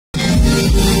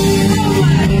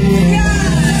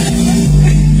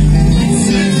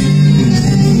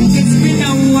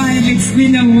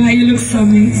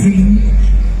amazing.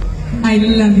 I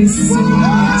love you so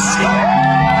much.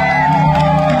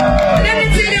 Let me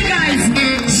tell you guys,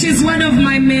 she's one of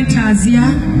my mentors,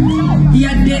 yeah?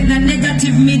 Yeah, the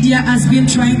negative media has been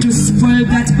trying to spoil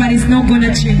that, but it's not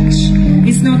gonna change.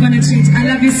 It's not gonna change. I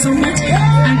love you so much,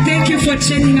 and thank you for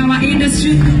changing our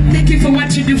industry. Thank you for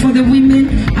what you do for the women.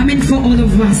 I mean, for all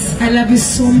of us. I love you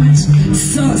so much,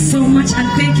 so much, and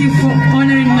thank you for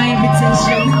honoring my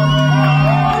invitation.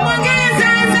 Come on, guys,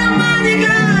 somebody,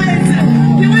 guys.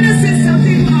 You wanna say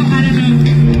something more? I don't know.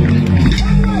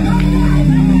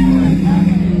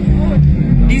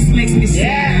 This makes me so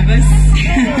nervous.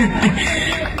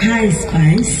 Hi,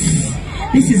 Spice.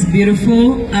 This is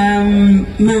beautiful.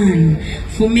 Man,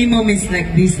 for me, moments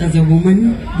like this as a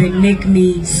woman, they make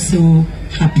me so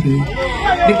happy.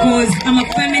 Because I'm a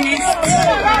feminist.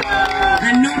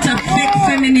 I'm not a fake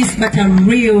feminist, but a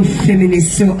real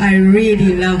feminist. So I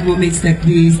really love moments like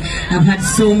these. I've had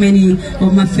so many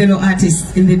of my fellow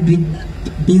artists in the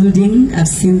building. I've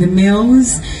seen the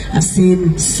males. I've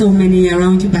seen so many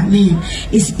around you. But man,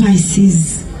 it's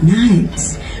Spice's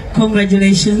night.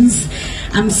 Congratulations.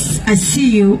 I see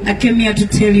you. I came here to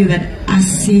tell you that I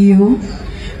see you.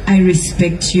 I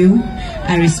respect you.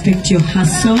 I respect your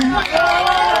hustle.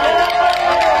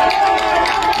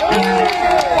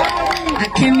 I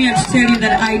came here to tell you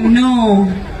that I know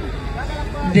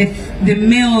that the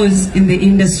males in the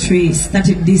industry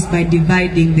started this by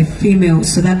dividing the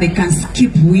females so that they can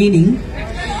keep winning.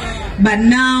 But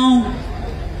now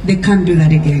they can't do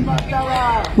that again.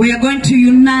 We are going to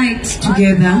unite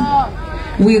together.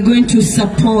 We are going to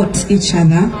support each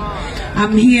other.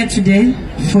 I'm here today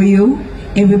for you.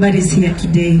 Everybody's here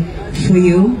today for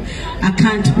you. I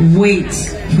can't wait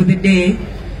for the day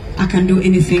I can do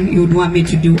anything you would want me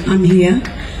to do. I'm here,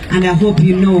 and I hope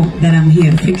you know that I'm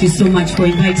here. Thank you so much for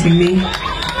inviting me.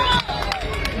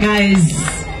 Guys,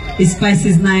 it's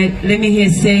Spice's night. Let me hear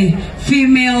say,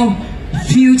 female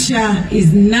future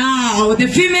is now. The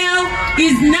female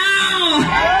is now.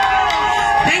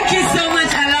 Thank you so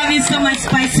much. I love you so much,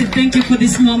 Spicy. Thank you for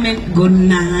this moment. Good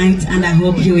night, and I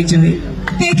hope you enjoy it.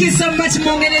 Thank you so much,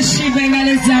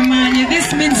 Sheebah.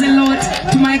 This means a lot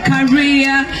to my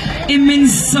career. It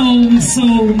means so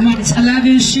much. I love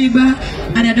you, Sheebah,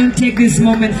 and I don't take this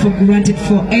moment for granted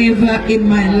forever in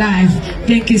my life.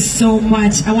 Thank you so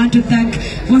much. I want to thank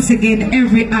once again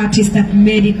every artist that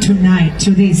made it tonight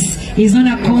to this. It's not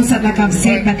a concert like I've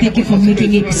said, but thank you for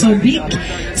making it so big.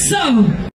 So